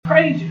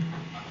praise you.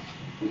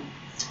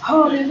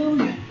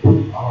 Hallelujah.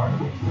 All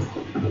right.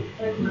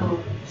 Thank you,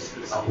 Lord.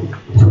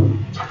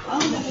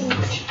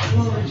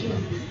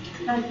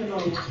 Thank you,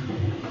 Lord.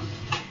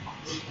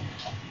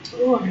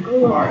 Glory,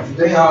 glory. All right,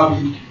 today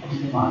I'll be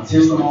giving my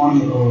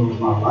testimony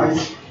of my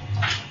life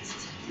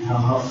and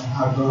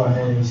how God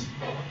has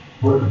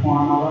worked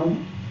upon my life.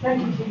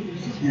 Thank you,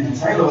 Jesus. And the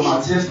title of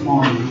my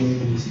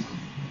testimony is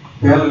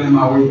Battling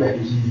My Way Back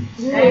to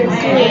Jesus.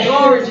 Amen.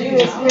 Glory,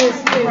 Jesus.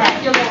 Yes.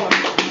 Thank you, Lord.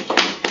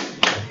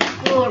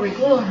 Glory,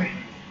 glory.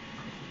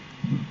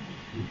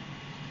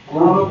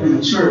 Growing up in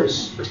the church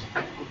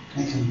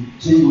and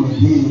continuing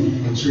being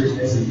in the church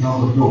as a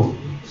young adult.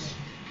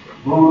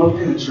 Growing up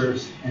in the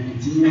church and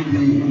continuing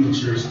being in the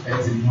church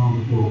as a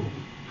young adult.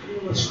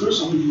 The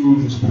scripture we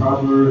use is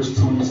Proverbs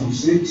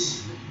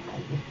 22:6.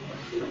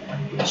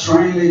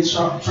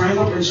 Train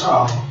up a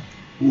child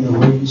in the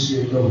way he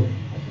should go.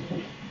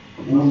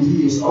 And when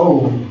he is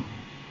old,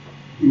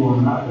 he will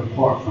not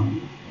depart from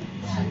it.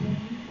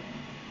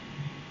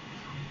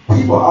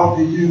 People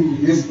often use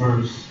this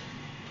verse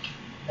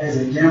as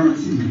a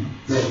guarantee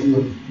that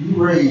if you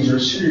raise your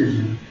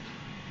children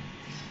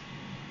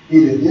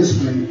in the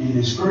discipline and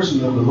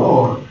instruction of the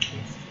Lord,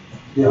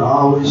 they'll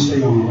always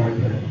stay on the right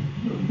path.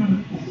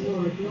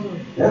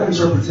 That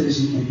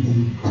interpretation can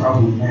be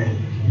problematic,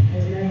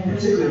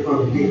 particularly for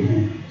the big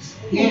parents.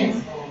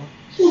 Yes.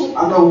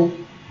 I know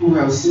who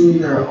have seen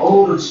their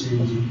older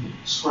children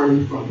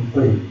stray from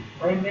the faith.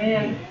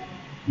 Amen.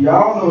 We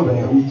all know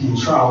that we can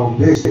try our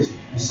best,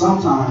 and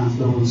sometimes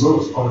the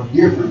results are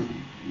different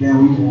than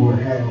we would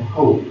have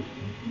hoped.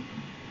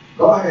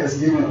 God has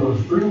given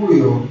us free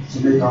will to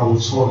make our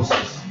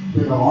choices,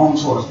 make our own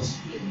choices.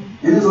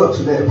 And it's up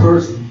to that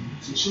person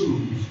to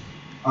choose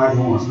how he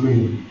wants to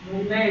live.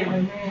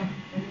 Amen.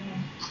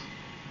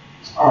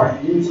 All right,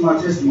 getting to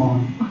my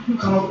testimony.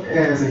 Come up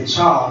as a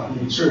child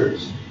in the church.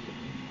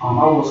 I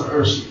was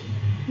an usher.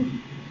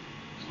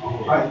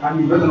 I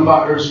knew nothing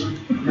about ushering.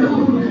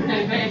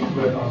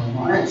 But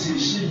my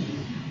auntie,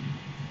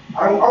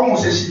 I won't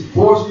say she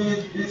forced me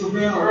into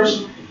being an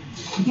usher,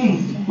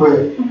 but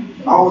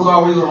I was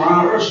always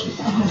around ushers.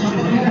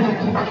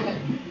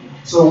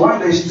 So one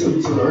day she took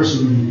me to the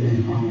usher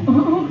meeting,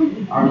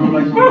 and I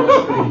remember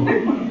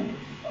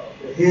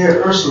the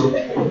head usher,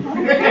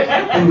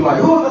 and be like,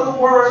 "Oh, another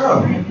word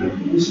up,"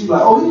 and she's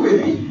like, "Oh, you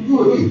with me? You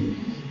with me?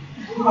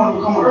 You want to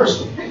become an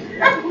usher?"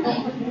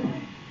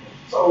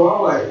 So I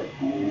was like,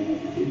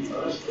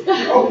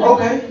 "Oh,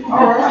 okay,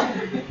 all right."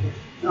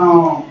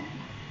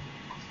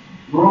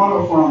 Growing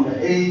up from the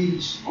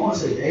age, I want to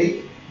say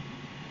 8,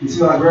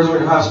 until I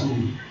graduated high school,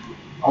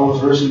 I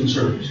was ushering the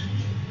church.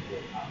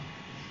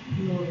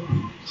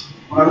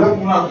 When I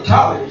went out to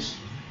college,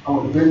 I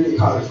went to Benedict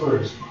College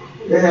first.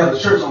 They had a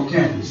church on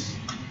campus.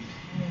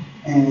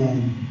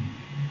 And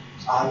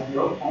I get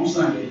up on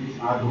Sundays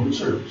and I go to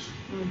church.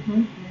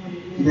 And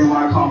then when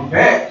I come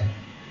back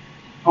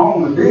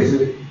home and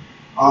visit,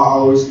 I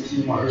always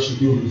continue my ushering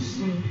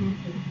duties.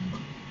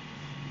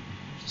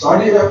 So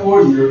I did that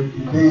for a year,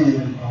 and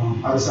then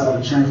I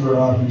decided to transfer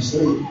out of the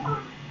state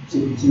to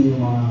continue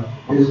my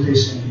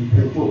education and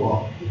play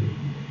football.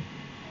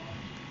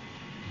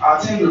 I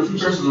attended a few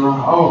churches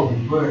around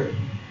Albany, but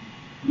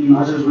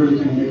I just really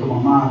couldn't make up my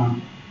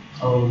mind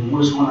of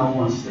which one I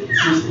wanted to stay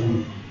consistent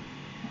with.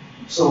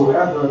 So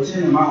after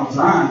attending Mount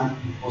Zion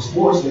for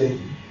sports day,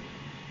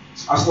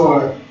 I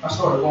started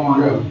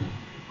going there.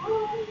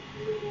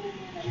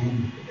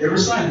 And every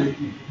Sunday,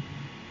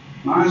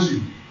 mind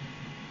you,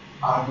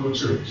 I go to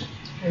church.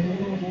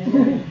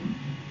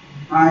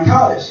 Now in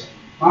college,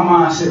 my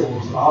mindset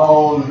was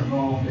all in the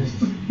wrong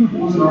places. It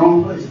was in the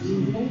wrong places.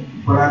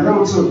 But I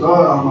never took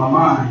God out of my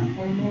mind.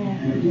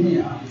 And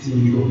again, I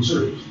continued to go to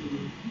church.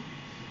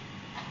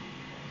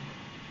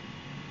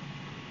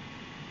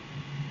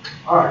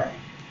 All right.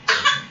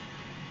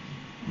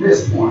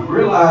 This point,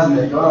 realizing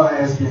that God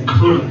has been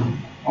putting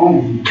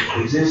on you,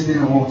 but just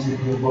didn't want to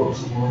give up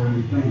some more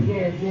anything.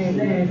 Yes.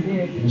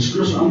 And the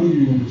scripture I'm going to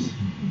use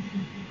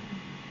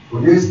for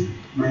this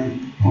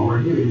main point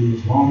right here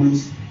is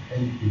Romans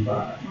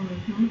 8:5.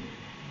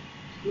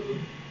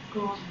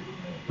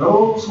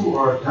 Those who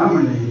are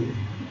dominated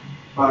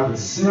by the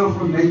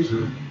sinful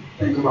nature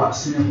think about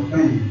sinful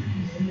things.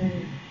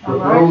 But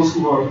those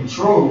who are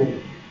controlled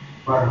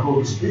by the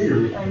Holy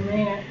Spirit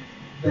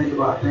think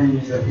about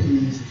things that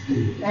please the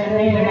Spirit.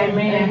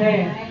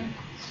 Amen.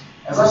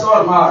 As I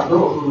started my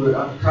adulthood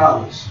after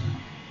college,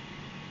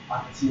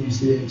 I continued to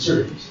stay in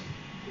church.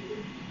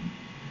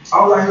 I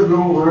was out here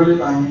doing worldly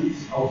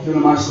things. I was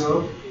feeling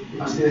myself.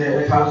 I still had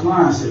that college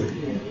mindset.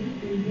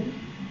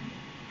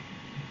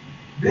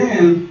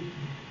 Then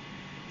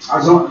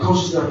I joined the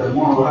coaching staff at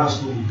Monroe High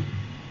School.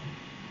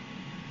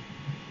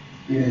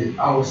 And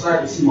I was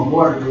excited to see my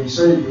boy today,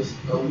 Shavers,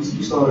 because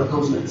we started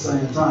coaching at the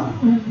same time.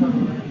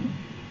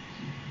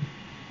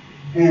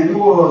 And it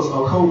was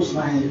a coach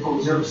named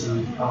Coach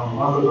Jefferson. I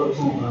looked up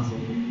to him as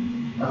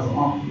an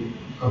uncle,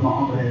 because my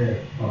uncle had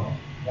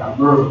got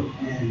murdered,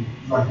 and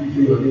like he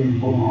filled in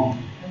for my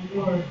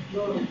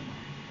uncle.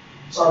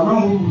 So I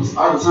remember we was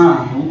out of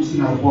time, and we was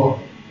sitting at the bar.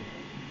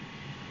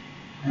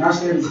 And I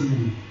said to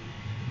him,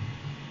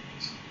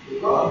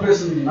 God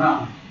blessing me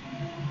now.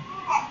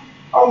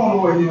 I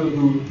wonder what he'll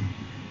do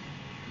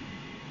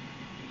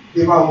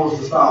if I was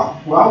to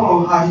stop. Well, I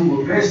wonder how he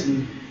would bless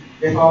me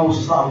if I was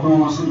to stop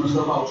doing some of the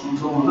stuff I was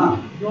doing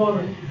now.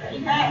 Glory.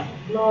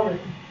 Glory.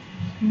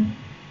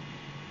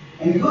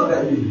 And he looked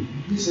at me.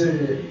 He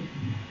said,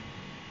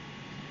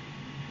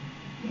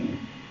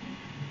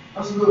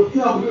 that's a good,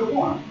 you have a good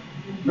point.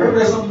 Maybe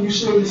that's something you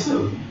should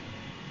consider.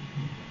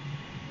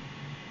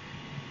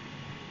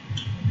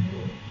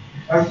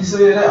 After he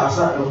said that, I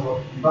sat there and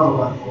thought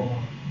about it for a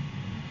while.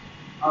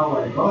 I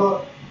was like,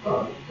 God,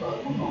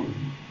 come on.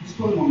 He's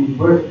putting on me,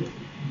 but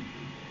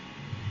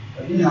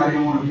again, I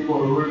didn't want to give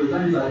up the real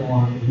things I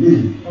wanted to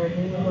do.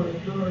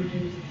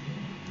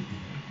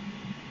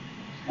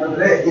 After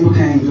that, it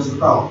became just a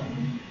thought.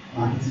 I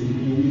continued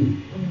to do me.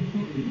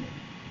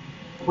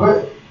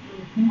 But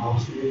I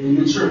was still in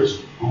the church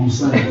on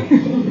Sunday.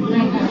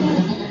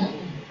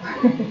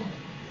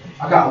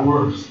 I got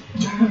worse.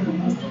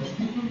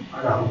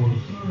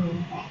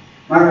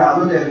 Now that I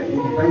look at it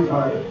and think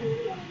about it,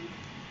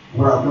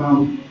 what I've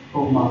done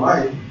over my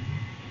life,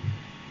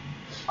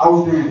 I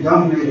was being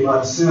dominated by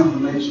the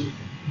sinful nature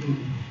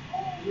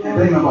and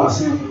thinking about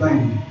sinful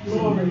things.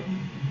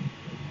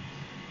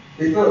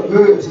 It felt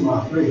good to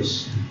my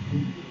flesh,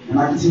 and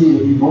I continued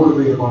to be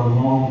motivated by the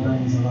wrong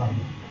things in life.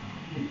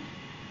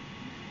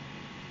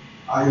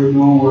 I was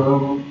doing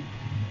whatever.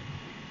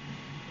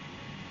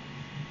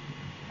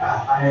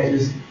 I had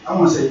this, I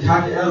want to say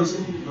cocky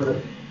attitude,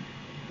 but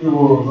it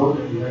was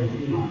okay.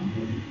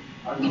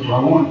 I did what I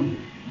wanted.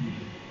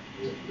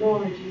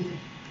 Glory to Jesus.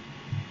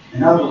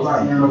 And I was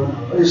like, ended up in a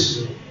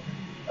relationship.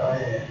 I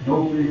had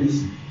no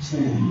business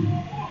staying.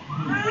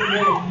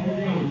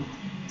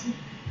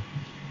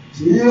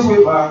 So years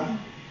went by,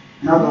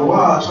 and after a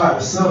while, I tried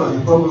to settle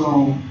and focus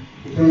on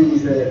the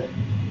things that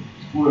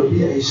would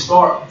be a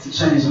start to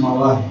changing my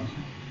life.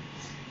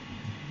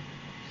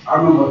 I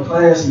remember a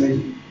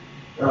classmate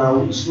that I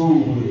went to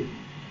school with.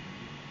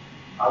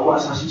 I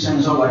watched how she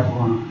changed her life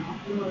around.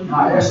 And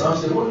I asked her, I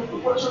said,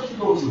 what church you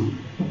go to?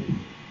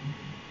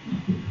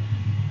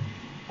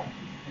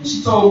 And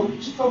she told me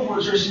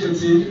what church she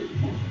attended.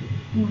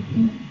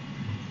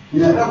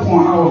 And at that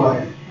point, I was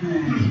like,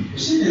 man, if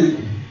she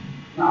didn't,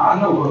 I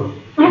know her.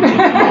 I'm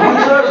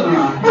judging her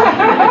now.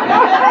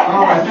 I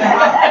was like, man,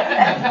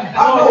 I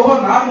know her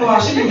now. I know how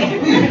she used to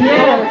be.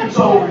 Yes.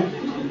 So,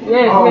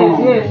 yes.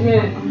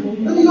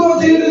 let me go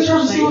attend the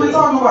church and see what they're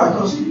talking about.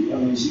 Because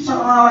she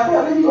turned around like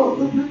that. Let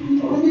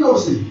me go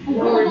see.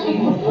 Glory.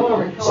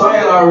 So I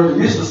had already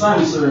missed the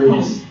Sunday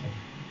service.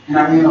 And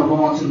I ended up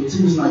going to the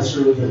Tuesday night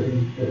service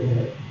that they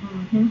had.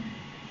 Mm-hmm.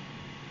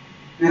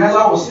 And as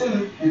I was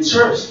sitting in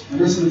church and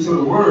listening to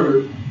the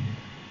word,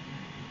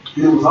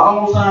 and it was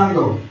almost time to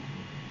go,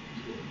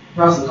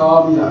 Pastor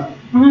called me out.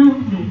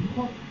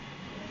 Mm-hmm.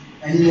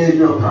 And he gave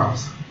me a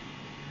prophecy.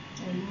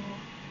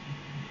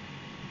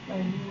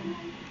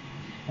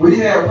 When he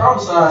had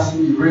prophesied to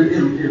me, it really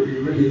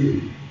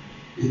did.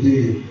 It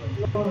did.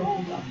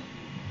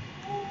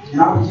 And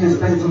I began to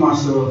think to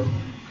myself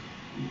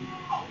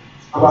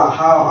about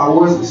how I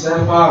wasn't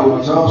satisfied with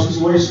my job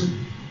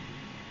situation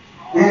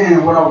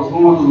and what I was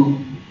going through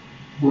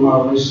with my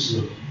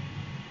relationship.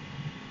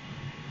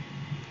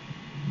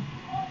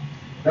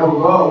 That was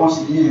God once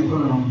again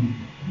putting on me,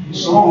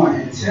 showing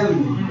and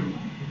telling me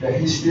that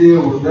he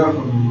still was there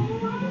for me.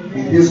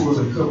 And this was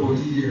a couple of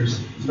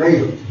years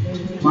later.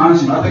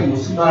 Mind you, I think it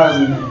was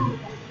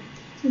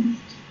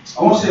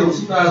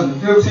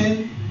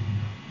 2015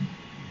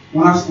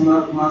 when I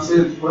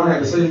said what I had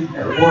to say at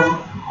the bar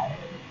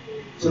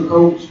to the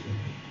coach.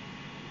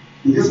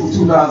 And this was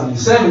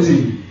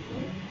 2017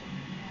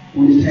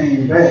 when he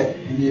came back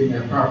and gave me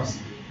that prophecy.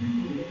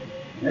 And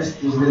that's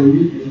just letting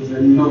me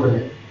know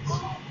that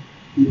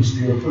he was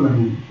still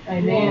feeling me.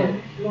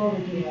 Amen.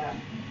 Glory to God.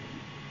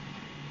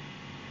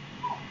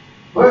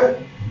 But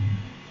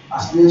I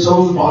still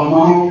chose to follow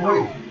my own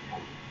way.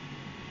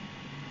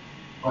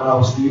 But I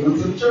was still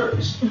into the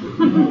church.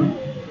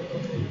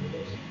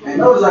 And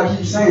notice I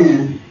keep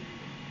saying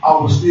I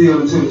was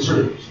still into the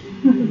church.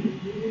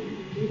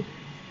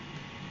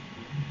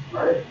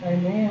 Right?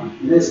 Amen.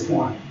 Next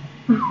point.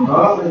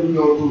 God let me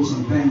go through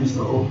some things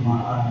to open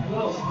my eyes.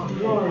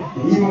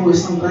 And even with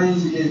some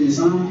things he gave me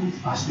signs,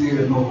 I still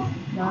didn't know.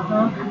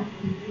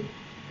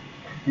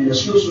 And the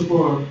scripture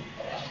for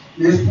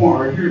this point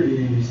right here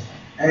is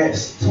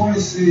Acts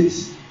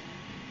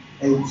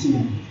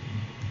 26:18.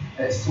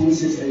 Acts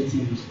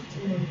 26:18.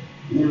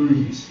 And it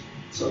reads,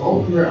 to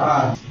open their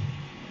eyes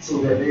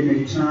so that they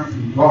may turn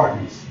from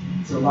darkness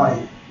to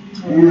light,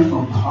 and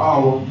from the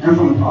power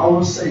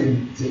of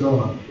Satan to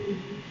God.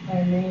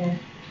 Amen.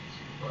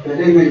 That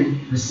they may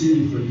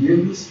receive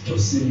forgiveness of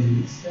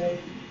sins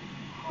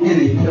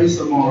and a place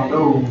among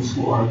those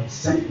who are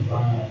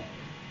sanctified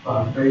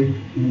by faith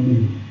in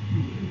me.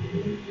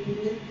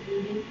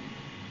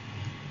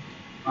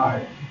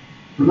 Alright.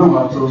 Remember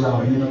I told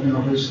y'all in a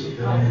relationship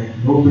that I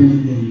had no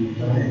business in,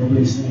 that I had no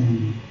business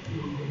in.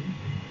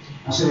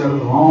 I said that a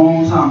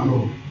long time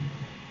ago.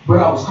 But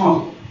I was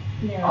comfortable.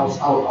 I was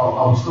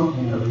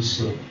coming in a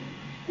relationship,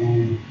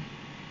 and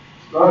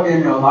God gave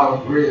me a lot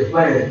of red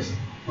flags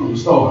from the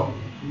start.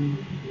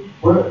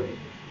 But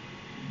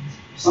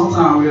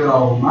sometimes we let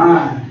our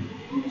mind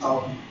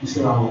talk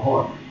instead of our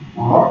heart.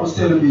 My heart was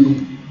telling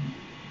me,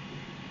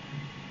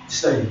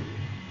 stay.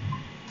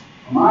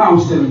 My mind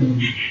was telling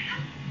me,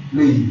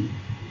 leave.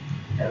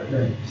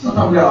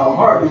 Sometimes we let our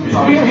heart be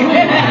talking.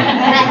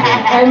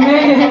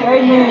 Amen.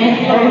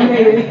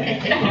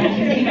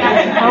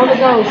 Holy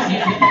Ghost.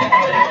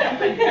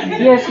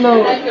 Yes,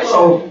 Lord.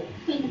 So,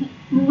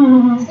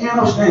 you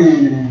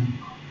understand, man.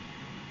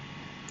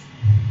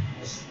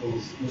 It's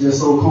just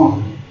so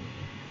comfortable.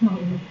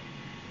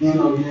 You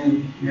know,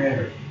 being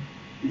married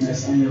in that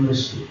same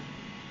relationship.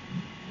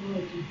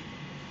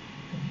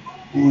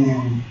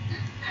 And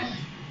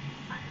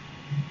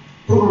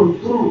through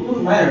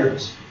the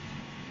marriage,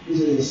 it's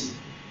just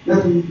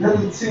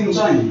nothing seemed to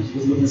change.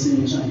 Just nothing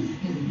seemed to change.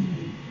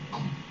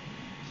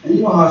 And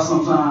you know how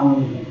sometimes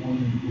when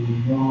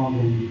you're young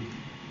and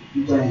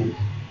you think,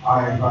 all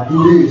right, if I do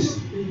this,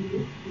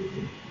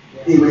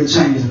 it may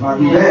change. If I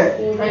do that,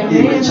 it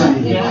may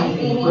change.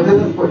 But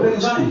it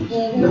doesn't change.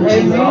 It doesn't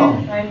change at all.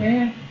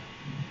 Amen.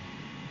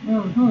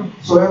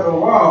 So after a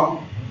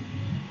while,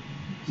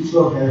 some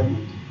stuff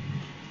happened.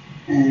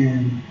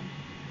 And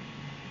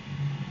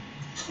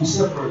we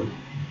separated.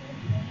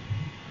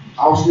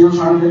 I was still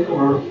trying to make it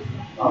work.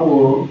 I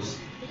was.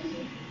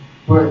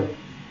 But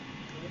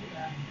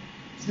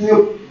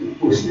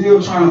we're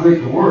still trying to make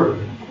it work.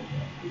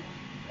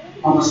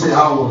 I'm gonna say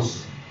I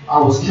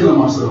was killing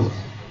myself.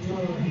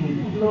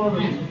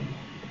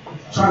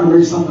 Trying to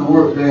make something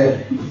work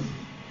that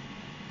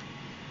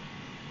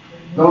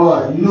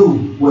God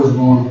knew wasn't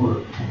going to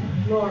work.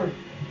 Lord.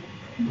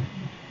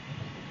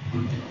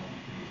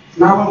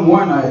 Now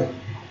one night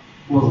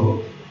was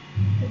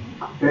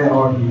a bad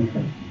argument.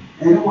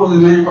 And it was a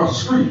man across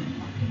the street.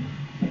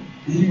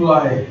 And he was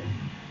like,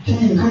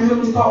 King, come here,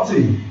 let me talk to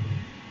you.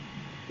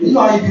 And you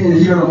know how you be in the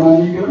heat of the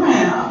moment, you go,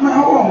 man,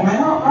 hold on,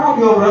 man, I'll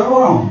be over there,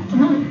 hold on.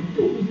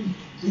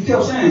 He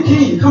kept saying,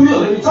 King, come here,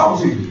 let me talk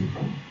to you.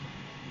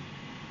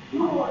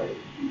 And I'm like,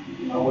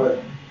 you know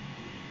what?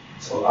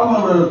 So I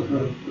went over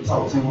to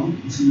talk to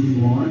him and see what he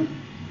wanted.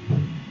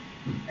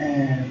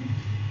 And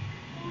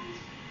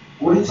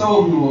what he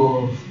told me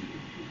was,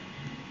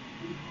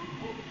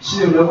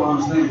 she'll never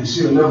understand,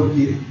 she'll never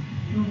get it.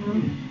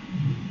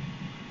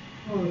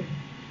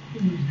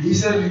 He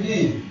said it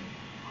again,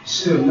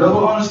 she'll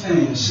never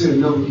understand, she'll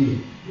never get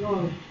it.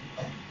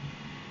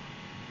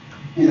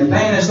 And the thing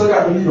that stuck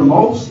out to me the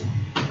most,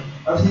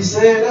 after he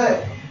said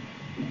that,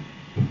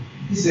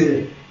 he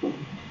said,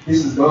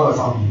 this is God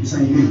talking, this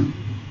ain't me.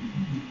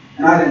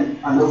 And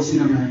I never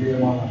seen him in a day of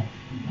my life.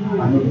 I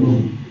never knew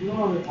him.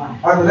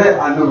 After that,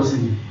 I never seen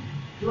him.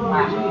 I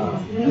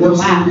never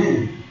seen him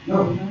again. No.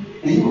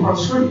 And he was across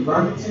the street, but I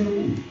never seen him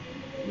again.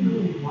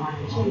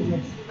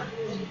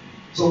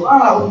 So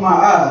finally I opened my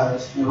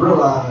eyes and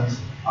realized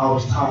I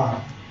was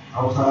tired.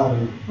 I was tired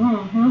of it.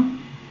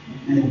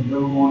 And it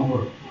never going to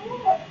work.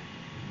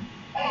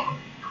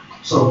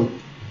 So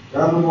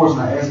God no more, and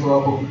I asked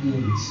God for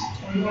forgiveness.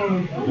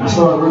 And I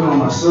started working on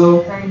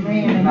myself.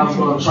 And I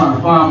started trying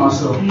to find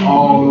myself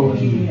all over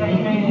again.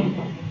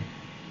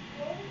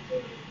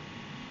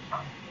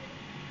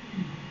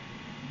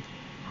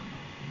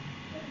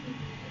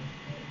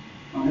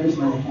 My next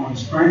main point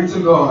is praying to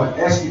God,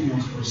 asking Him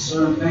for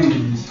certain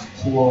things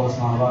towards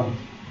my life.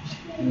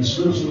 In the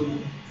scripture,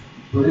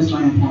 but this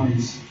main point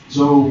is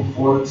Job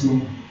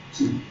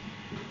 42:2.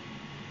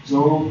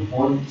 Job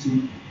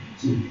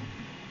 42:2.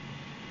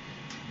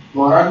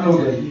 Lord, I know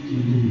that you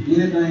can do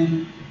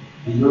anything,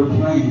 and your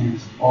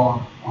plans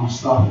are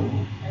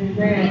unstoppable.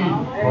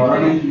 Amen. Lord, I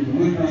know you can do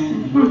anything,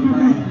 and your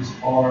plans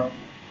are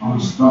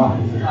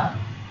unstoppable.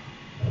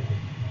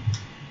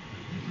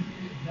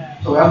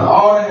 So after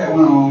all that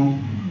went on,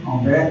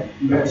 I'm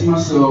back to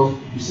myself,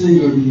 I'm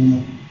single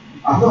again.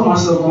 I felt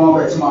myself going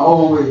back to my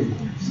old ways.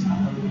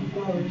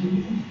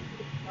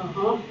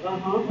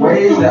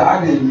 Ways that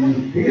I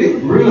didn't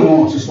really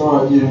want to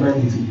start getting back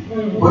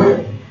into.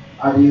 But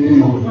I did it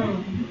anyway.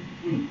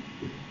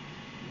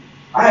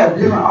 I had a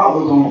different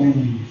outlook on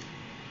things.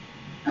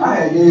 And I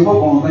had gave up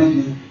on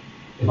thinking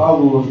if I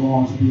was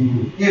going to be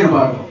with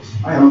anybody else.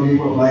 I had gave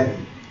up like,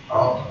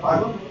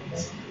 I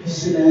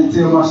sit there and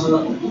tell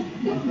myself,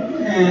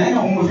 man, ain't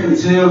no one finna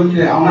tell me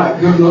that I'm not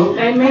good enough.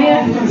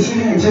 Amen. You finna sit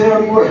here and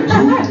tell me what to do. I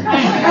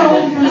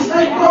don't finna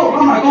say, bro,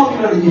 I'm not going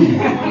through that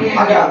again. I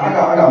got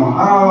my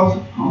house,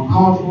 I'm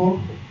comfortable.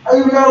 I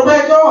even got a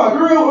backyard,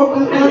 grill up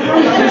in the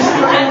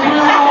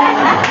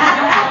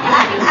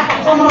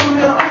I'm not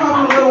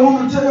gonna let a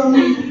woman tell me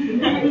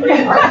I can do this,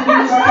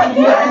 I can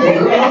do that. I ain't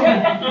good enough.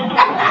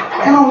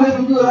 And I'm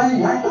living good. I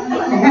ain't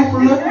home for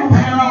nothing. I'm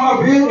paying all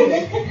my bills.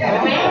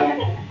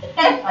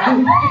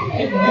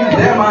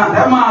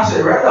 That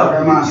mindset right up.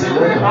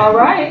 All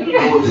right.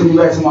 It took me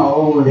back to my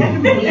old age.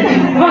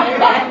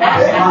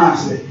 That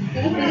mindset.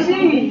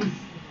 Jeez.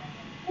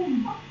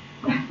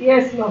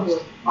 Yes, Lord.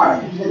 All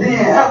right. And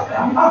then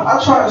I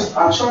tried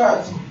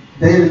to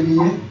date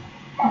again.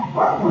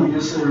 Well, I wouldn't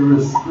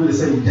really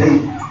say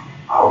date.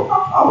 I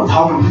was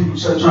talking to people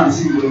trying to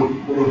see what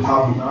they were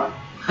talking about.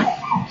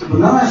 But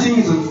none of that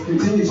seems to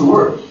continue to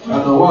work.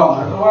 After a while,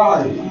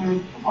 like,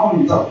 man, I don't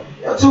even talk.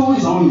 Yeah, 2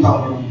 weeks, I don't even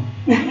talk to them.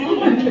 And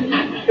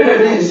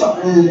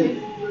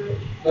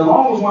as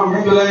long as one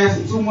maybe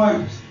lasted 2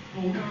 months.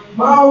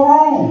 But I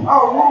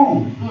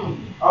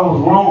was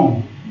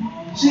wrong.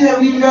 She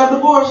haven't even got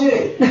divorced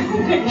yet.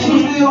 She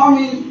was still,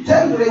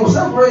 technically they were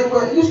separated,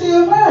 but you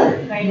still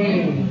married.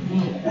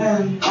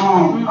 And I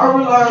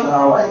realized,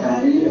 like,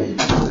 man,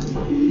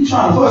 you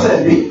trying to fuss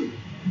at me?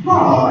 No,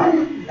 I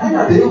ain't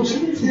got to deal with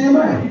you. Still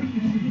married.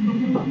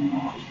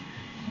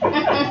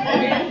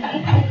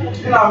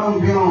 Then I remember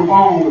being on the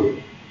phone with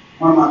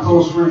one of my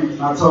close friends,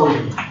 and I told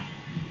him,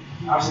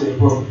 I said,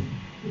 bro,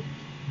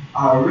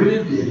 I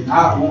really did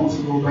not want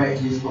to go back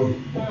this way.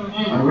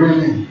 I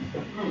really didn't.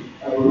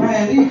 But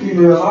man, these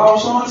females all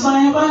showing the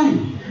same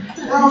thing.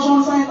 They all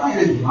showing the same thing.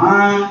 They be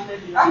lying,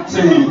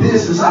 saying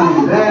this and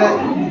saying that.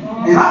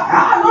 And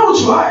I know the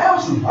truth. I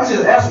asked them. I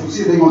just asked them to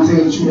see if they're going to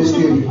tell the truth. They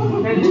still do.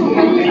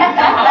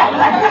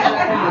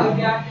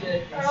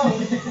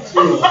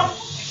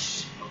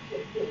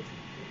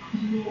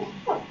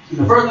 And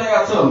the first thing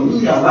I tell them, you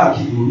got a lot of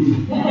people with me.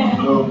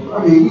 So,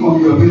 we going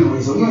to be up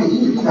anyway, so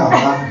you got a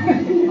lot.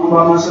 I'm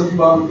by myself, you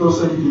by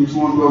yourself, you just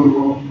want to go to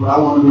what I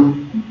want to do.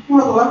 You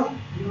want to go out.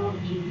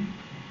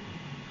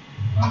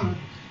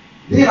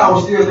 Then I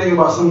was still thinking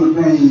about some of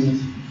the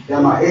things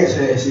that my ex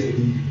had said to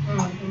me.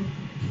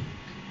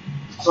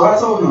 So I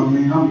told him,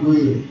 man, I'm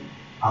good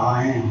how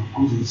I am.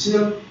 I'm just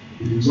chilling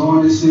and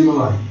enjoying this single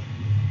life.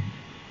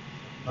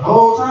 The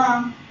whole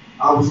time,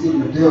 I was giving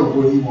the devil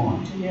what he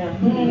wanted. Yeah.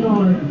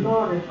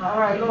 Lord. All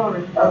right,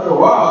 Lord. After a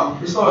while,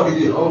 it started to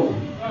get old.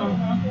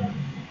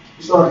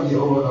 It started to get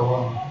old after a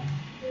while.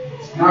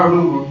 And I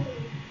remember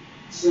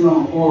sitting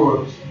on the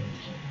porch,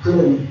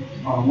 cutting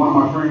one of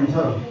my friends'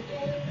 hair.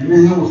 And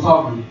then he was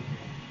talking.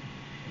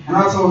 And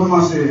I told him,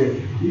 I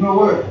said, you know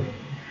what?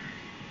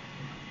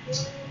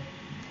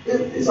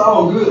 It's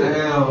all good to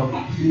have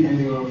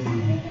females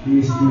and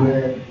this and do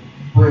that.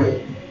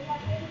 But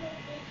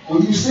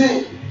when you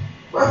sick,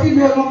 what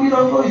female gonna be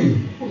there for you?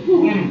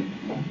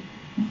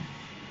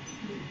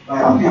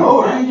 Like, I'm getting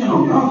old, I ain't getting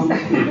no younger.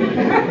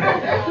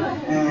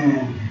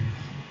 And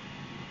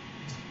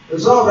the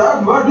job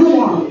that I do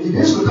want to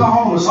eventually come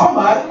home with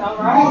somebody. I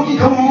don't want to keep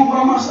coming home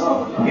by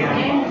myself.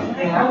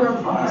 I'd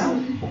rather find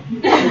something.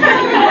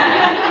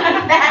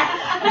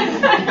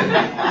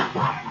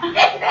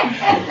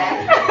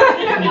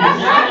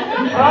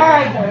 All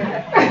right.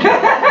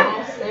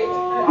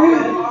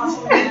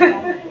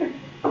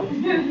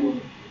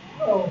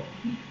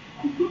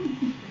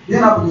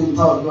 Then I began to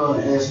talk to God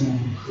and ask Him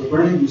to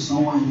bring me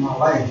someone in my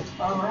life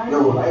that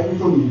would like me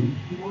for me,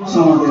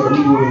 someone that we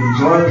would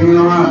enjoy being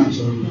around each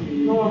other,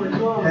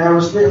 have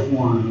respect for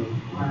one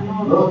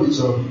another, love each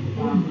other,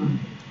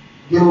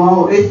 get along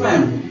with their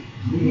family,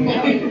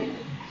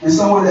 and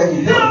someone that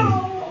can help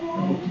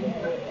me.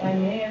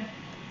 Amen.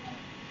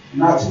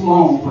 Not too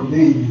long from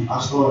then,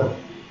 I started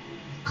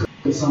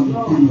cutting some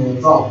of the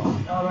females off.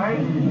 All right.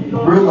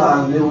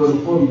 Realizing it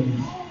wasn't for me,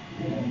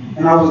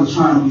 and I wasn't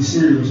trying to be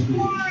serious with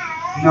it.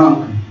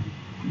 No.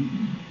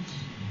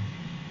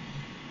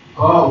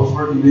 God was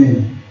working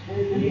then.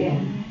 Yeah.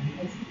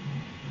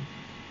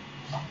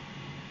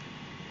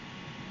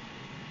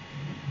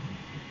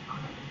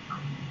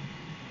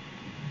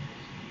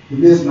 The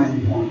next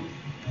main point,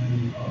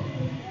 and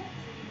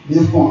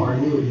this point right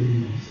here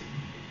is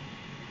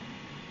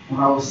when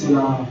I was sitting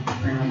down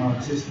preparing my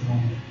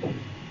testimony.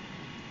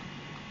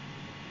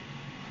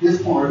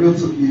 This point right here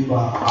took me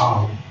about an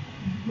hour.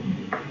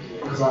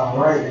 Because I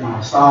write and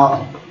I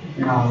stop.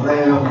 And I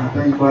laugh and I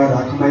think about it. I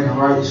come back and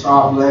write,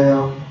 stop,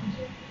 laugh,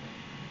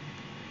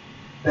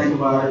 think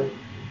about it.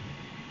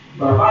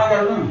 But if I ain't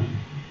got it done,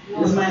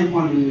 this main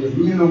point is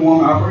me and the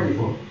woman I prayed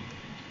for.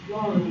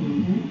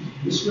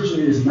 The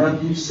scripture is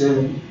Matthew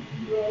 7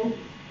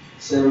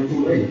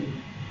 through 8.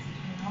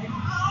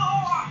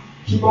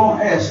 Keep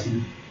on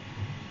asking,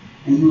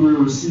 and you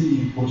will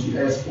receive what you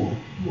ask for.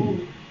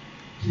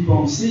 Keep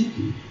on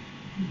seeking,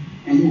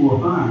 and you will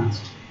find.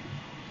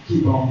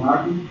 Keep on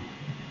knocking,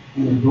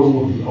 and the door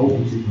will be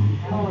open to you.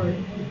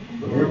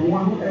 For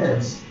everyone who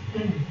asks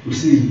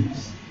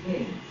receives.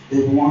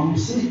 Everyone who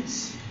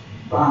seeks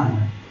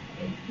finds.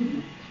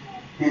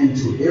 And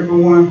to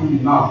everyone who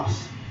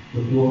knocks,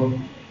 the door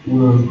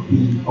will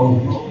be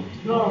open.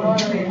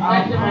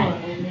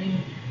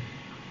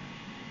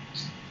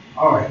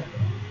 All right.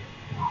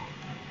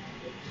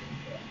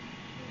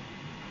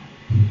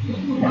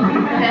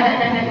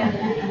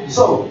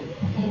 So,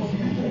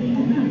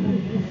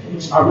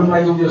 I remember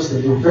like it was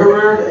yesterday. It was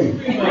February 8th.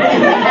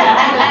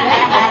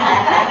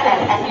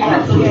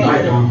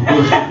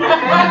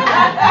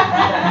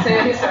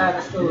 Tell his side of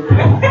the story.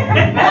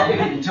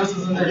 Just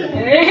as a nigga.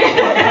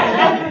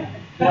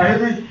 You hear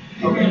me?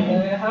 Okay.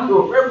 So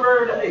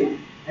February the 8th.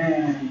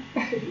 And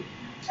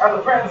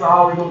after practice, I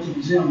always go to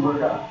the gym and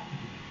work out.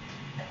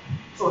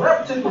 So that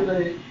particular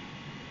day,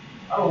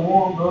 I was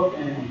warmed up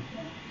and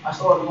I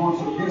started going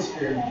to the bench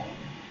area.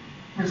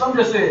 And some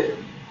just said,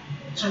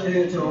 turn your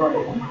head to the right.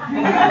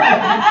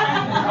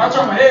 I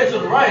turned my head to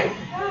the right.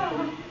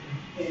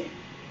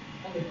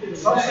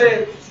 Some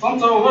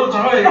told her to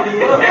turn her head to the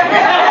left.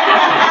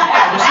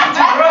 When she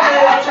turned her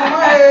head, I turned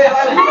my head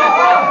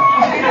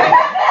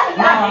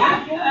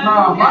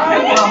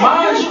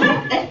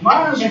like,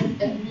 mind you,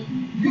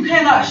 you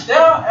cannot stare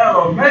at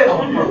a male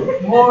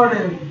for more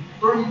than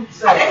 3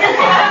 seconds.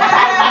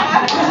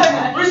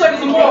 3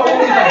 seconds or more. What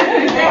was that?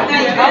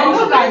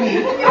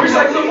 3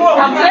 seconds or more.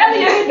 I'm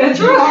telling you the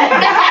truth.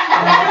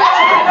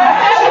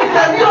 She looked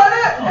at me like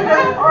that.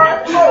 Okay, all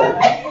right, so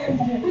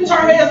we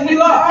turned heads and we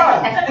locked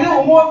eyes. And it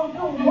was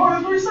more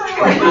than 3 seconds,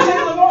 like 3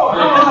 seconds or more.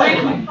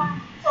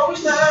 So we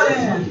started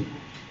and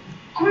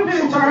we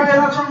didn't turn her head,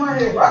 I turned my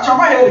head. But I turned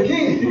my head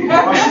again.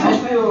 But she was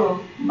still,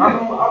 I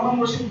remember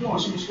what she was doing.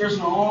 She was stretching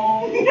her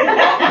arm.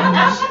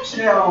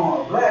 She had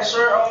on a black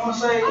shirt, I want to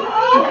say.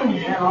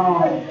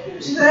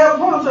 And she just had a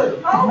ponytail.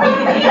 And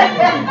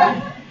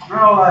I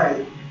was like,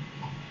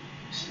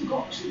 she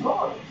got it.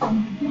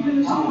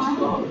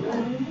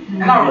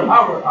 And I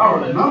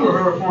remember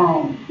her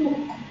from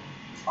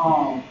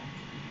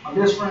my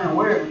best friend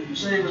wedding, the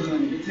Shavers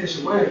and the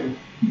Tisha wedding.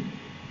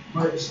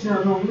 But she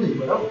never knew me,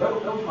 but that was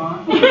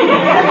fine.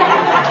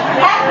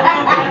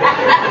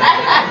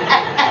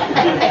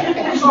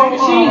 So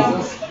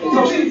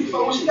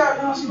when she got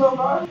done, she loved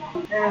God.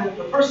 And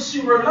the person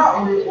she worked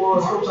out with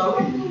was Coach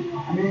Ali.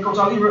 And me and Coach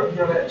Ali worked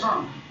together at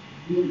Trump.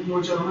 We knew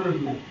each other really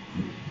good.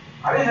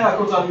 I didn't have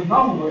Coach Ali's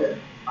number, but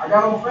I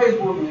got on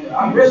Facebook and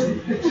I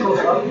messaged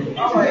Coach Ali. I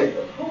was like,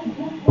 who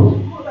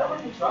was that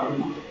working with you?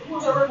 Who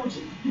was that working with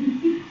you?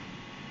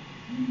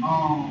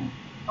 I'm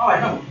like,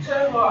 no,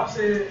 tell her I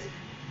said,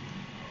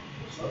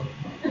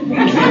 I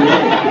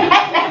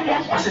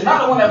said,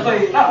 not the one that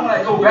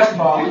coached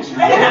basketball. I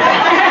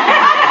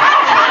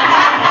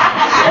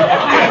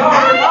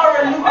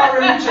already knew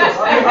chess. I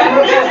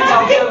knew chess since I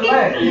was 7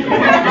 last.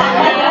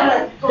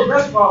 Coach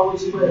basketball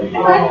with you, but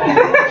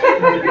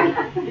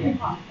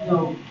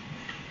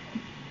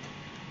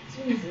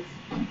Jesus.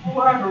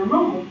 What I can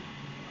remember, I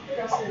think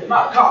I said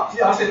not Cox.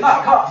 Yeah, I said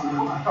not Cox.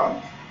 Not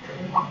Cox.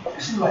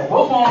 She was like,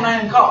 both of them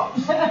named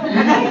Cox.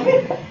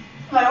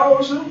 Like,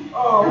 oh, shoot.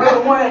 Oh, we're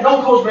the one that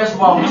don't coach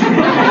basketball.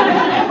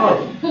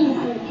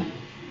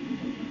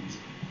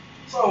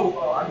 So,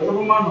 I gave her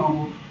my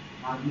number.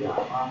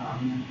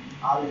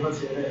 I'll leave her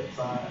to that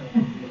side.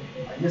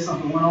 I guess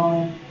something went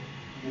on,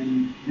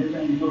 and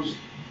everything goes.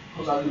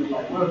 Coach Ali was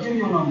like, well, give me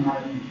your number, now.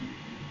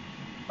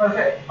 Matter of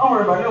fact, don't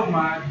worry about it, never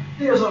mind.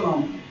 Here's her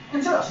number.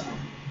 And tell us.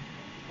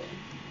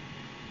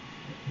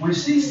 When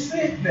she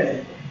sent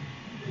that,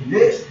 the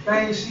next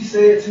thing she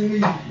said to me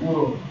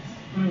was,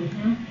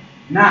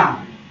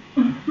 now,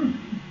 you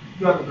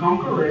have to come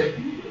correct,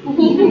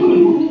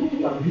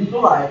 you have to be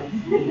polite,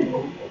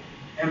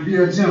 and be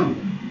a gentleman.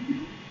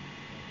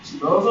 She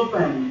loves her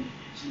family,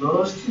 she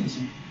loves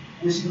teaching,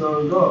 and she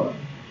loves God.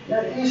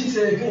 At the end, she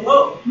said, good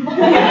luck.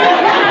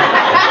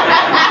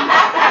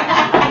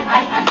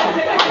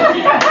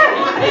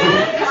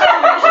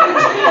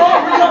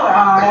 I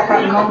got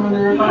the number and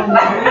everything.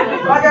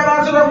 When I got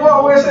out to that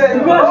part where it said,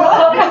 good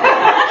luck.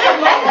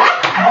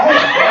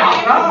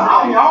 I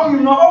don't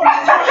even know.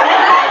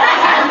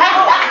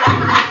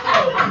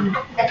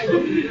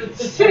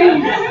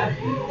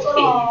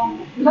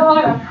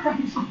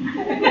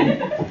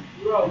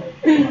 Lord,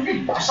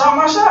 I shot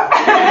my shot.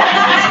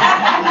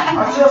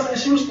 I just said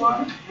she was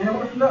fun, and it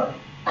was enough.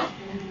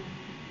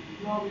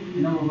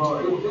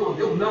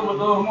 It was never a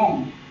dull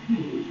moment.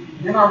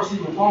 Then I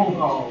received a phone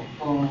call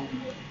from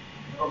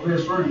her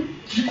best friend.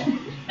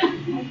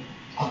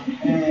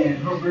 And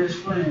her best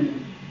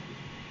friend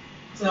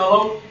said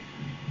hello.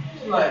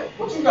 She's like,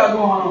 what you got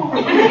going on?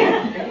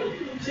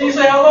 She didn't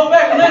say hello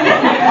back to me.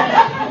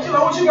 She's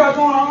like, what you got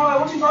going on? I'm like,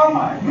 what you talking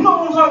about? You know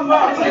what I'm talking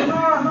about? I said, no.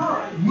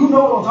 You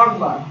know what I'm talking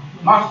about.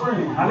 My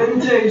friend. Now let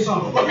me tell you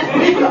something. I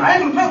ain't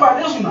gonna play about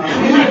this one now.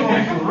 You gonna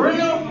be for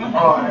real?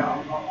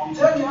 I'm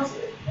telling you, I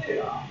said, hey,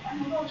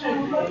 I'm not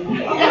trying to play.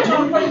 I'm not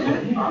trying to play.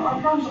 I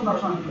promise I'm not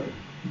trying to play.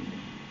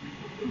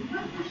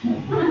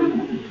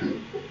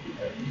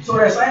 So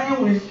that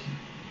same week,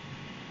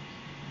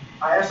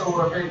 I asked her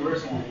what her favorite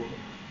restaurant was.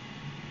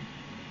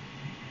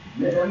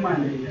 That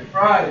Monday, that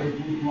Friday,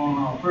 we were on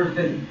our first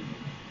date.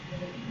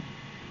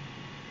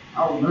 I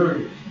was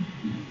nervous.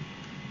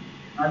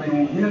 I didn't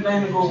want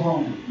anything to go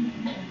wrong.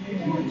 I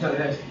didn't tell her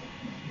that shit.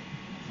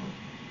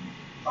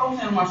 So I was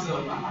saying to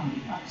myself, I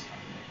need to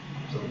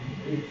so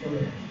you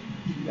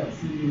gotta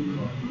see me.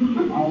 I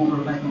don't want her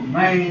to think I'm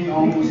lame. I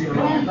don't want to see her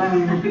wrong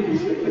thing.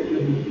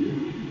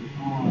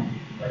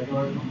 Like,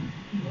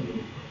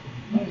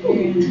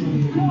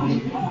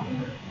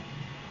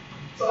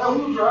 so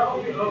we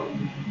were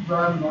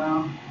driving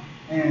down,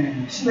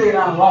 and she laid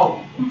down the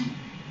law.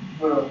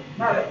 Well,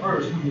 not at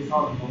first, we was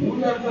talking, but when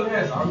we got to the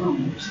rest, I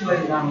remember she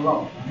laid down the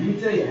law. Let me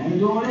tell you, I ain't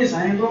doing this,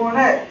 I ain't doing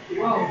that. I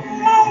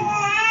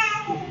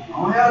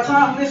don't have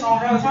time for this, I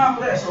don't have time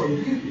for that. So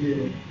if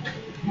you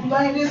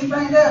think this and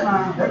think that,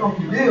 now, that's going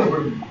to be deal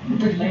with it.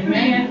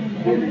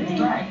 Amen.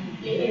 That's right.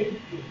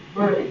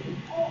 But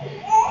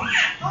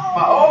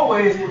My old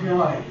ways would have been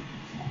like,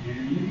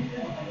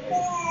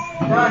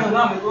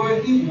 now go ahead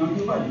and eat. I'm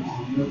just like,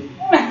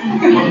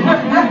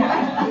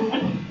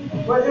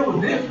 but it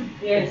was different.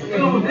 Yes,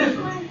 It was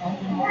different.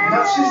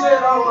 Now she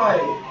said, I was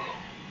like,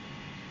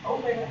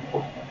 okay.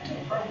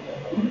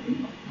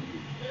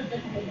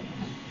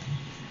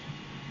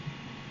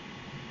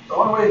 So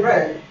on the way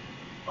back, we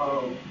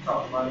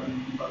talked about it. We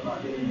talked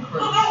about getting the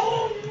purpose.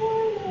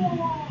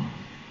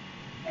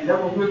 And that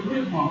was with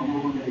his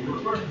mom, one day with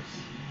a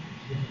purpose.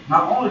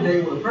 Not only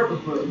day with a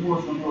purpose, but you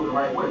was going to go the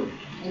right way.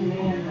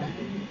 Amen.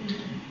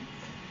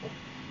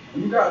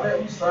 When you got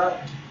that, we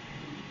sat.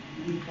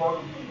 We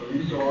talked in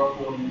the yard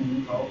for a minute,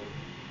 we talked.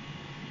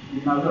 We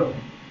not up.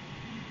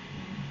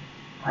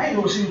 I ain't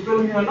know if she was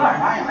feeling me or not.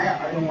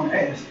 I didn't want to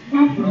ask.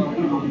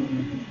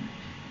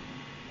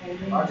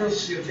 I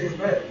just she'll text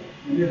back.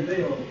 And the other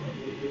day,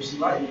 if she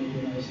like me,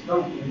 and if she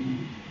don't,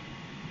 then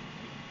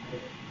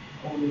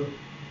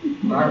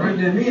I really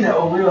didn't mean that.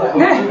 Oh, real, like, oh,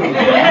 real.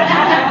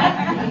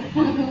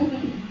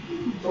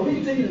 So we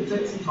continue to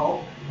text and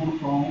talk on the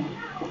phone.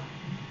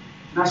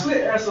 Now, she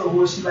let ask her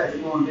would she like to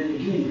go on a date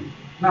again.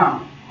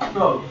 Now,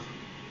 fellas,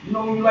 you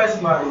know when you like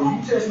somebody, when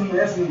you text them and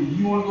ask them, do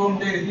you want to go on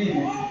a date again?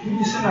 You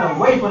be sitting there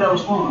waiting for that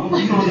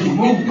response. You know, just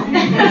move. I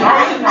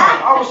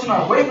was sitting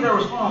there waiting for that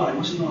response. Like,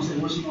 what she gonna say?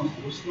 What she gonna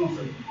say? What she gonna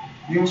say?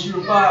 Then when she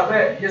replied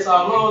back, yes,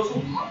 I love too.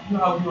 You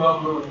know how we do, I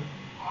love.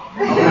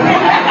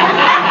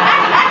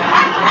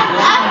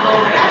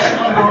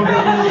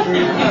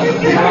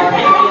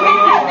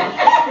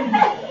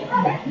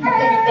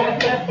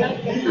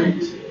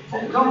 The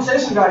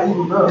conversation got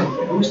even better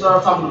when we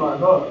started talking about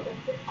God.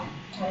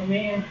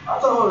 Amen. I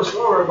told her the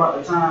story about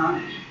the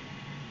time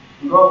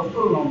when God was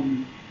pulling on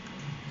me,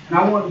 and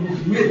I wanted to be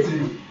committed to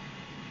Him.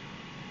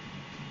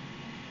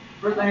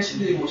 First thing she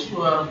did was she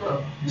pulled out her cup,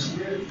 and she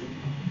read it to me.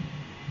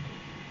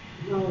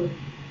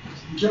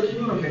 We kept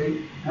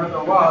communicating. After a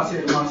while, I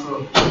said to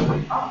myself,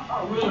 I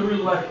really,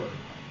 really like her.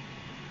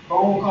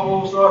 Phone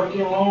call started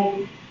getting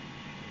long.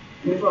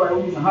 And it felt like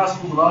we was in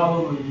hospitals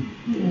all over again.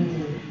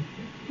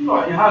 You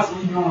know, in high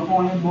school, you be on the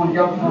phone, you going to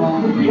get the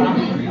phone.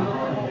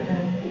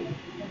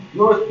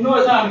 You know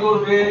it's time to go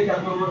to bed, you got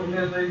to go to work the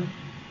next day.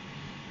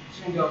 She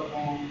don't get the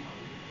phone.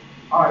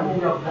 All right, we'll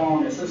get the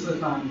phone at such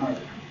time tonight.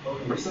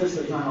 Okay,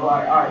 such time. All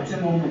right,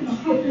 10 more minutes.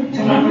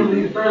 10 more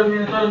minutes, 30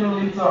 minutes,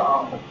 leave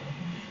talk.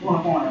 We're on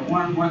the phone at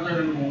 1:30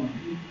 in the morning,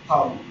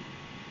 talking.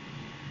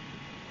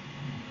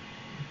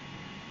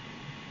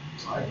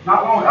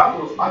 Not long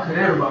afterwards, I cut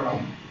everybody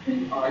off.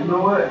 You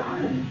know what?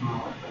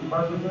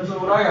 That's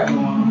what I got going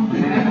on. I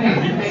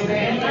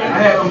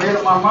had to make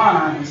up my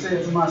mind and say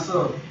it to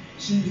myself,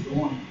 she's the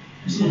one.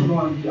 She's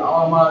going to get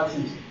all my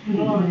attention.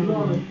 I'm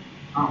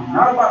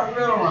not about to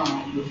fail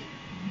around.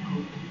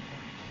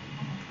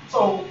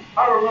 So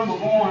I remember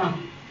going to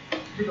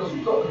pick up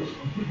some cupcakes.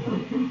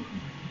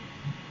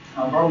 I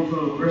brought them to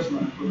the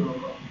restaurant.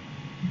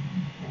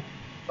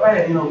 But I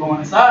had to going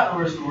inside the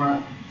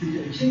restaurant to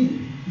get the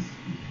keys.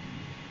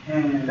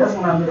 And that's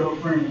when I met her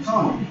friend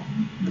Tony.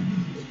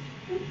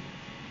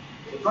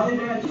 Tony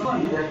being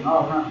Tony, asking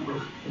all kinds of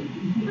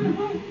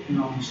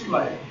questions. She's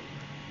like,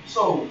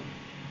 so,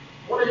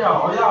 what are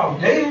y'all? Are y'all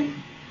dating?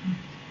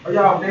 Are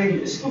y'all dating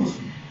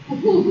exclusively? So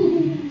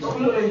we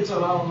looked at each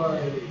other, I was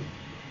like,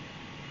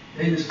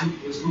 dating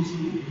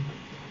exclusively?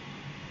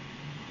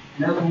 And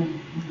that's when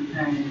we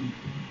became,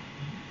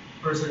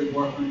 per se,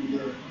 boyfriend and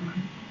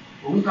girlfriend.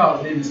 But we call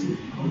it dating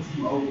exclusively. It's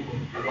too old for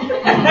it.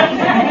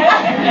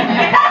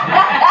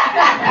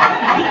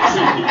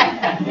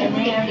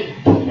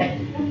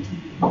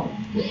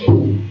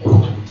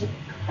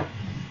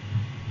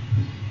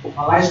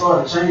 My life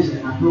started changing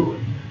and I knew it.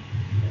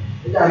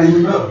 It got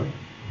even better.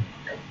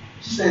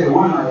 She stayed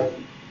one night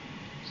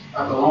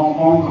after a long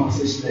phone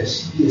conversation that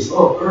she gets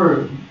up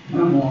early in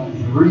the morning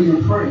and read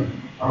and pray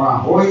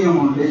around 4 a.m.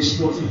 on the day she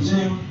goes to the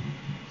gym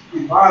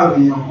and 5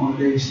 a.m. on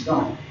the day she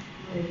don't.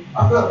 I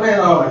felt bad.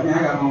 I was like, man, I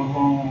got her on the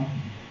phone.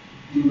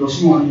 Even though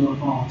she wanted to be on the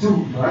phone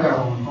too, but I got her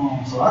on the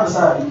phone. So I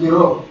decided to get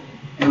up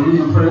and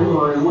read and pray with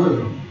her as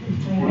well.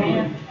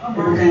 It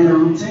became a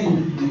routine,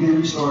 and then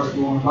we started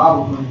going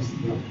Bible plans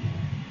together.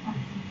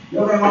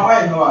 Never in my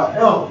life know I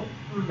ever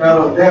got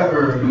up that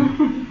early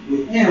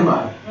with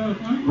anybody,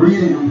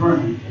 reading and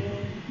praying.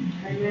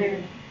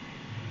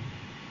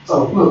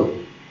 So look,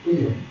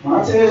 when I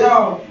tell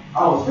y'all I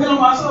was feeling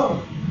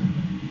myself,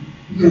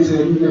 you can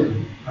tell me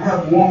that. I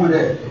have a woman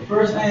that the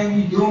first thing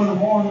we do in the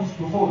mornings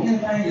before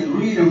anything is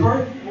read and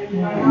pray.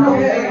 In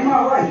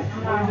my life.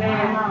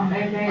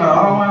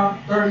 All my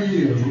 30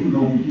 years, when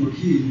you were a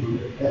kid,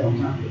 that don't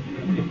count.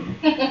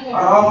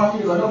 All my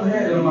years, I never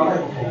had that in my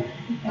life before.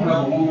 I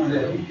have a woman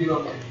that we get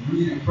up and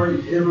read and pray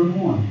every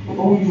morning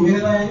before we do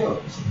anything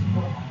else.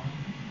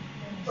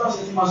 So I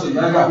said to myself,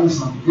 I got me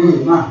something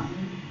good now.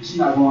 She's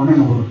not going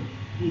anywhere.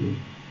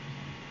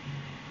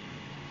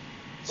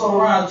 So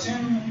around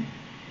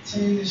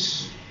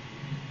 10-ish,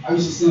 I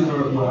used to send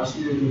her, well, I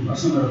still do, I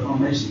send her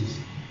affirmations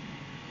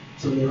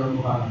to let her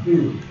know how I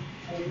feel.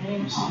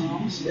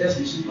 She asked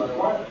me, she's like,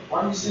 why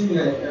do you send me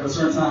that at a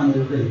certain time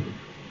every day?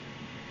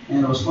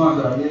 And the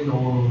response that I gave her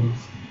was,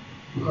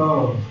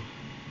 because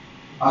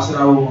I said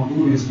I was going to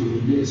do this with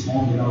the next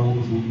woman that I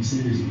was going to be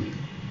serious with.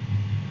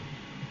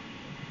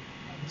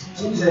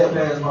 2 weeks had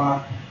passed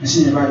by, and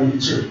she invited me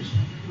to church.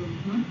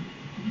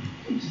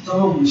 She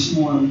told me she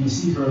wanted me to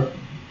see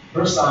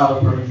her side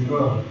of praising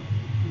God.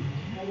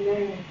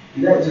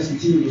 And that just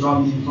continued to draw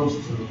me even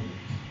closer to her.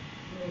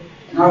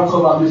 And I was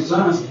told by Mrs.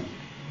 Johnson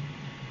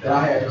that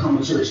I had to come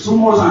to church 2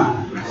 more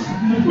times.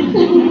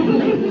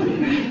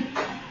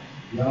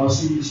 Y'all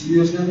see me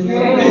still standing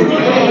there?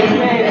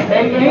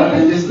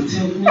 Amen. Just a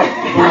 10 minutes.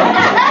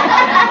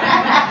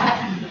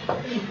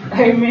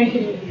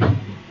 Amen.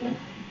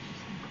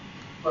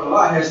 But a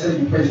lot has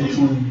taken place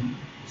between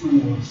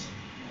us.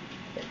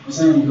 I'm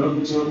saying we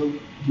love each other,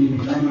 being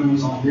family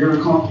members on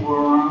very comfortable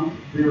around,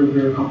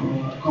 very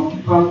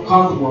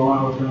comfortable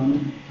around our family.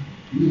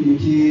 Meeting the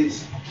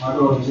kids, my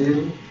daughter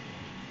Jada,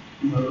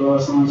 my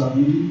godsons I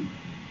meet.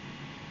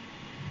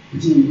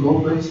 Continue to go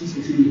places,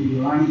 continue to be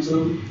around each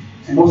other.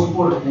 And the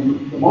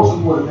most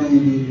important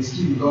thing is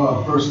keeping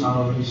God first in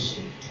our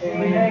relationship.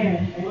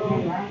 Amen.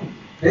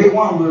 Day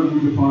one we're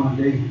agreed upon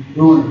today,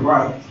 doing the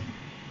right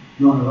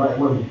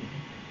way.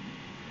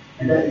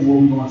 And that is what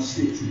we want to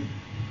stick to.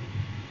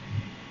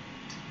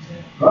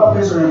 God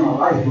placed her in my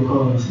life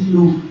because He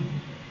knew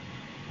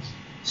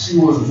she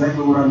was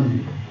exactly what I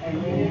needed.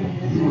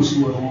 And He knew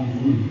she was the one for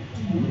me.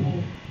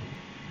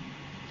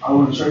 I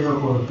wouldn't trade her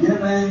for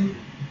anything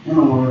in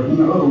the world,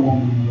 any other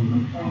woman in the world.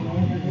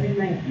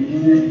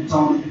 And then,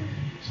 Tony,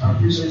 I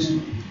appreciate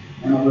you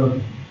and I love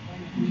you.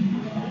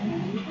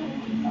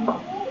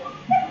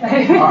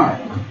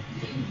 Alright.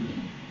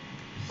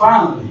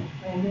 Finally,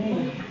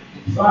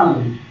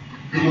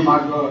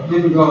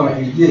 giving God a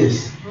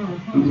yes,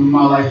 and giving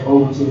my life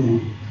over to Him.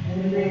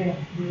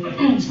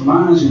 To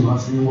remind you, I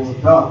said it was a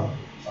battle.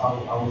 So I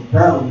was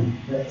battling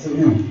that to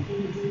Him.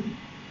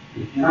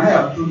 And I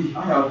have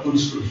three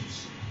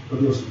scriptures for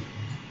this one.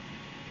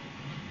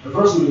 The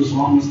first one is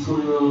Romans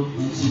 12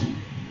 and 2.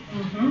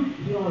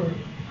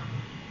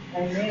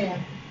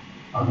 Amen.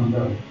 I'll do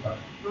better.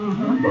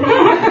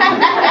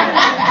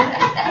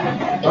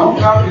 Don't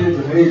copy the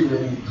behavior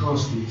and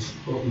customs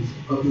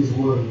of His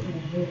word,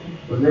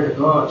 but let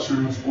God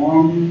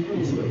transform you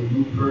into a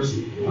new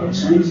person by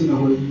changing the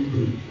way you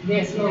think.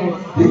 Yes,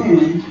 Lord.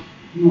 Then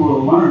you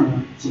will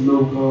learn to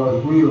know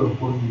God's will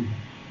for you,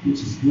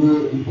 which is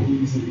good and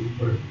pleasing and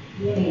perfect.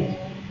 Yes.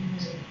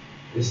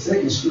 The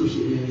second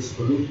scripture is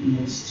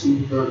Philippians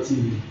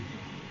 2:13.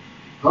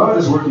 God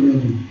is working in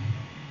me,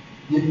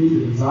 giving me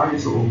the desire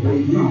to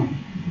obey Him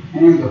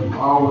and the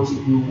power to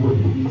do what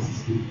He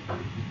pleases Him.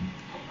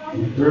 And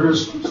the third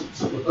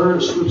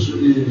scripture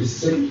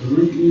is 2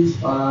 Corinthians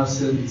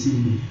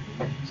 5:17.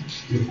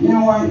 If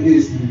anyone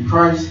is in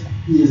Christ,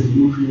 he is a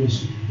new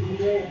creation.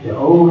 The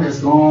old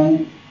has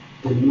gone,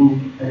 the new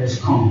has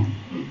come.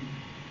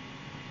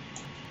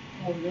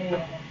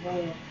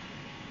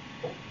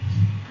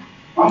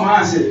 My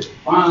mindset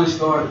finally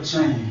started to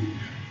change.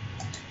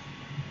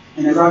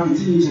 And as I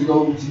continued to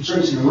go to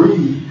church and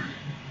read,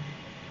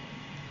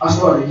 I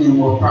started getting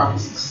more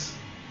prophecies.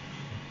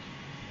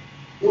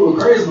 It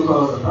was crazy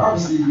because the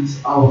prophecies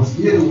I was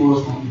getting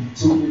was from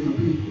 2 different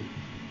people.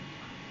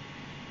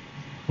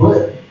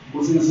 But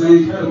was in the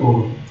same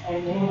category.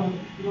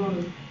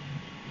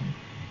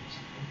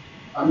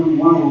 I knew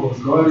one was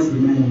God is the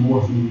man and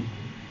war for me.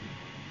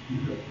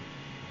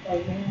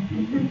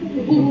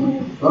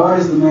 God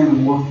is the man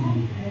and war for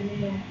me.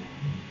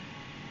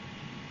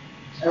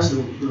 That's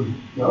the truth.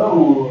 The other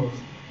one was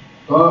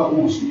God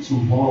wants you to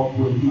walk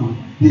with Him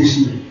this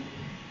year.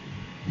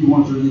 He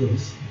wants your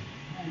yes.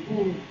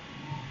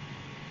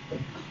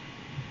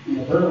 And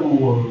the third one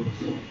was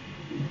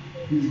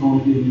He's going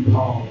to give you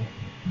power.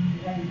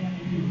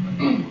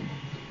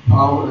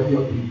 Power to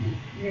help people.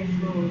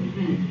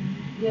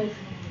 Yes.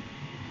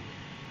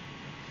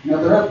 And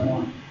after that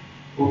point,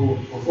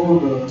 before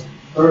the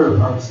third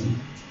prophecy,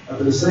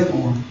 after the second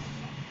one,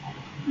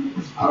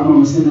 I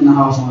remember sitting in the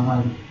house one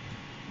night,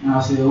 and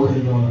I said,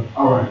 okay, God,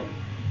 all right.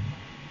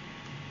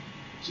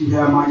 You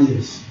have my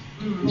yes.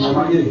 You have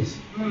my yes.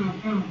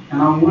 And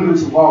I'm willing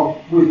to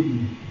walk with you.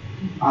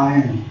 I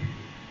am.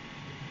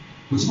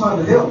 But you have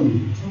to help me.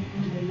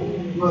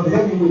 You have to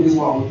help me with this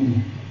walk with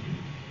you.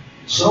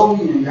 Show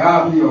me and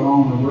guide me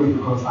along the way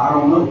because I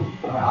don't know.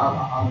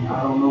 I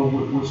don't know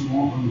what you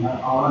want from me.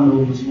 All I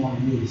know is what you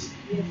want is.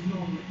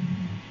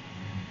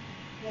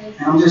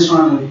 And I'm just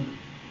trying to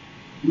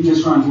do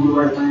the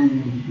right thing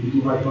and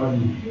do right by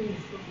you.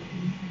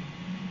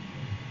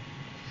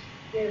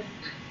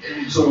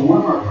 So one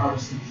of our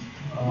prophecies,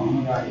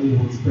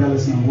 it was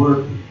balancing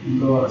work and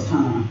God's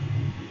time.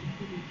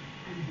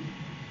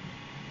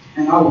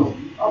 And I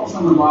was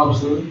coming to Bible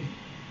study,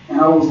 and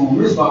I was going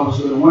to miss Bible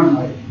study one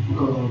night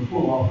because of the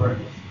football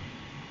practice.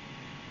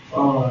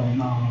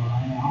 And I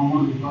don't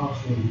want to do Bible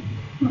study.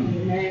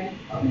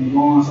 I've been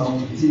going, so I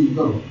want to continue to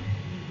go.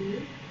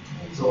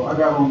 So I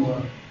got on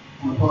the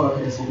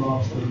podcast for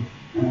Bible study,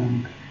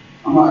 and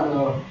I'm out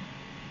there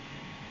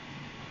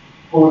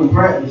holding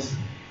practice,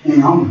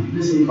 and I'm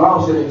listening to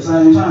Bible study at the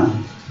same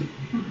time.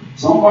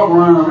 So I'm walking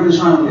around, I'm really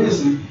trying to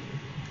listen.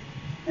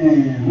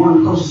 And one of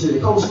the coaches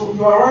said, Coach,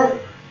 you all right?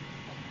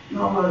 And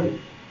I'm like,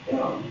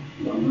 yeah,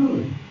 I'm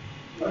good.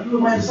 Like, you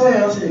man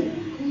say, I said,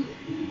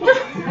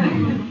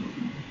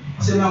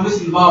 now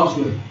listen to Bob's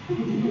good.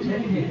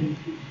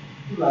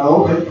 He's like,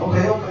 okay.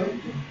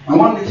 And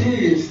one of the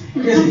kids, I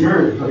guess he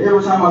heard it, but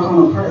every time I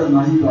come to prayer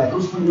now, he's like,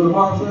 Coach, can you go to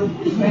Bob's good?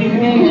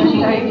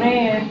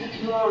 Amen.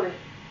 Glory.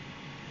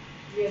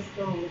 Yes,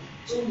 Lord.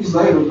 2 weeks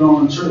later,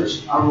 going to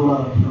church, I wrote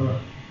out a prayer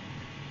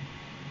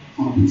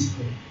on a piece of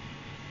paper.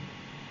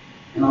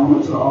 And I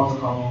went to the altar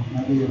call and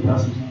I gave it to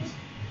Pastor Johnson.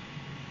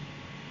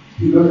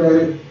 He looked at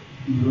it,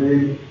 he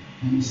read it,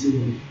 and he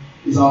said,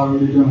 it's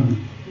already done.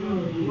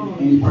 And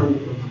he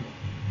prayed for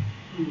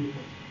me.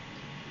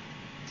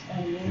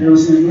 Ever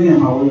since then,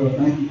 my way of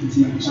thinking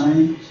continued to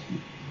change.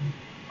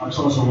 My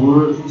choice of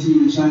words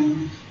continued to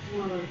change.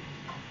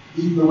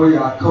 Even the way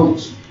I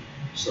coach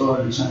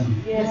started to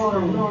change. Yes,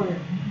 Lord.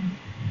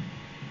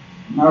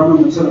 And I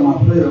remember telling my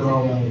players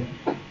all like,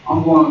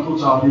 I'm going to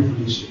coach y'all different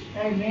this year.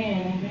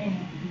 Amen.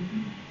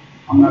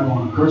 I'm not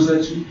going to curse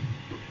at you,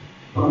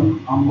 but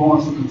I'm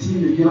going to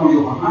continue to get on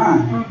your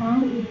behind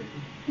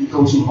and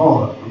coach you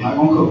hard. I'm not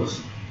going to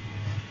curse.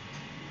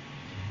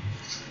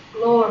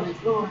 Glory.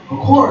 Of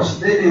course,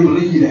 they didn't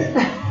believe that.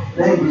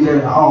 They didn't believe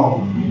that at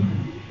all.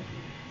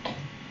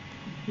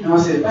 And I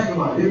said, think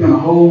about it. It's been a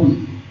whole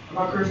week. Have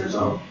I cursed at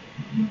y'all?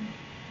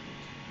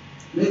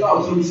 They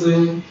talked to me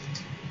saying,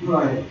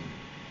 like,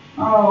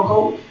 no,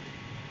 coach,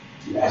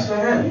 you actually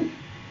had me.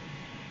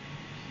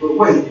 But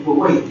wait,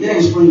 it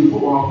ain't spring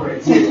football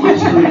practice. It ain't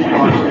spring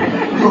football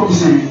practice. You're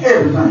saying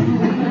everything.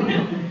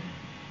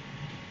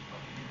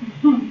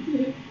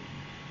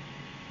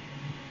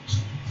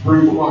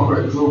 Spring football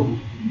practice over.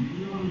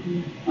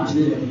 I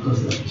still have to cuss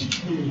that.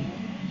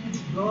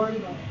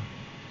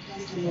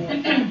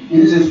 And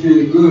it just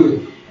feels good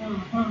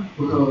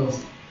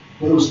because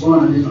they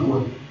respond a different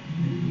way.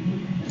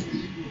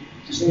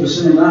 Instead of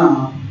sitting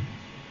down,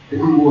 they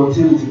be more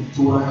attentive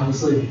to what I have to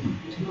say.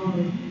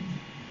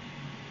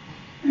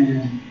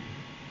 And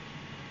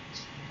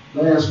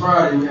last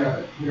Friday we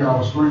had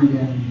our spring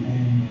game,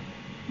 and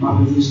my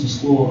position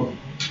scored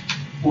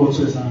 4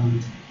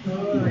 touchdowns. For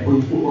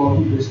the football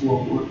people, they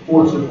scored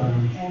 4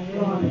 touchdowns.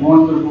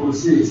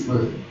 134-6,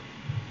 but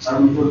I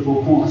mean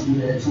 34 points. We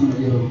had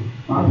 20 of them.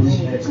 My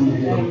position had 20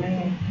 of them.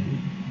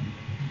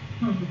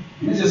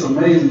 And it's just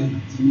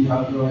amazing to me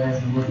how God has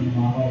been working in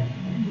my life.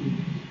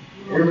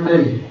 Every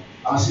day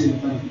I sit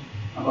and think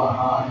about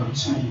how I have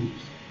changed,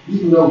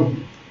 even though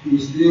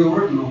He's still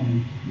working on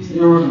me.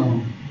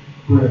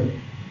 But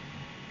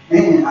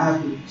and I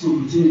have to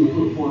continue to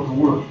put forth the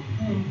work.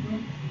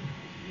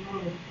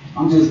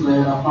 I'm just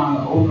glad I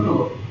finally opened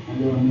up and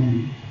let Him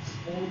in.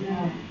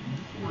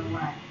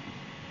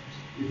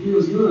 It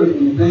feels good,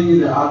 and the things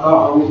that I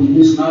thought I would be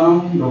missing out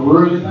on, the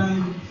worldly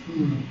things,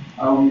 I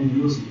don't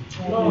even listen. I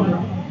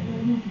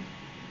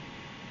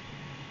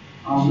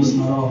don't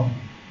listen at all.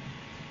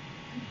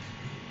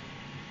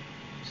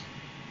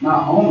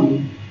 Not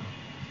only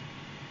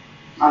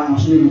I am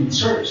still in the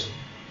church,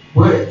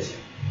 but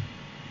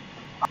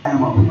I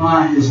am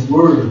applying His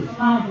word to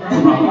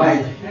my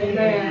life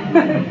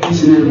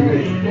each and every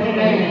day.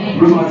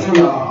 Remember I tell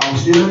y'all, I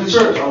was still in the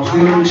church.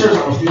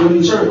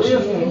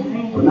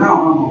 But now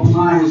I'm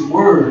applying His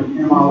word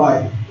in my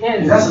life.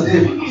 Yes. That's a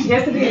difference.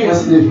 Yes, it is.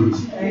 That's a difference.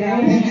 You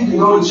can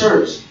go to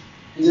church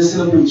and just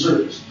sit up in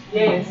church.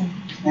 Yes.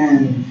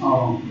 And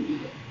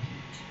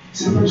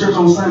sit up in church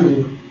on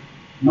Sunday,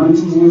 Monday,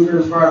 Tuesday, Wednesday,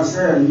 Thursday, Friday,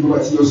 Saturday, you go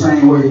back to your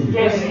same way.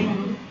 Yes.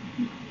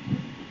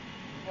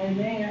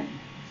 Amen.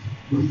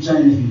 But He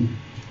changed me.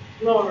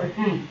 Glory.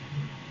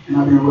 And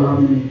I've been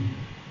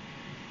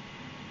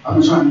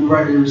trying to do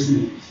right ever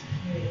since.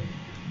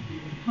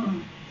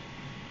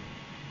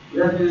 With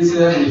that being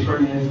said, I just pray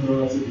and ask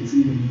God to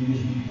continue to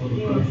use me for the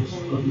purpose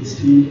of His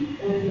kingdom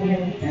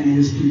and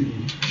His people.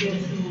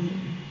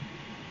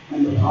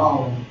 And the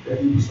power that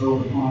He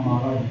bestowed upon my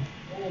life,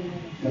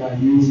 that I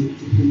use it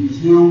to please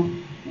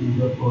Him and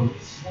help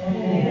others.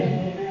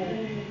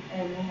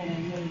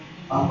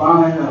 I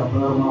finally have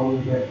brought my way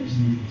back to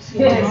Jesus.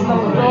 Yes,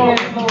 Lord.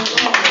 Yes, Lord.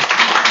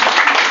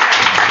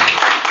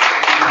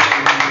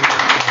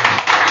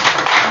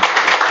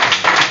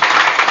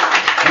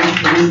 Thank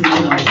you for listening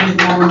to my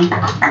testimony.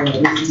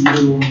 Listen to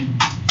you.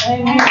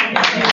 Amen.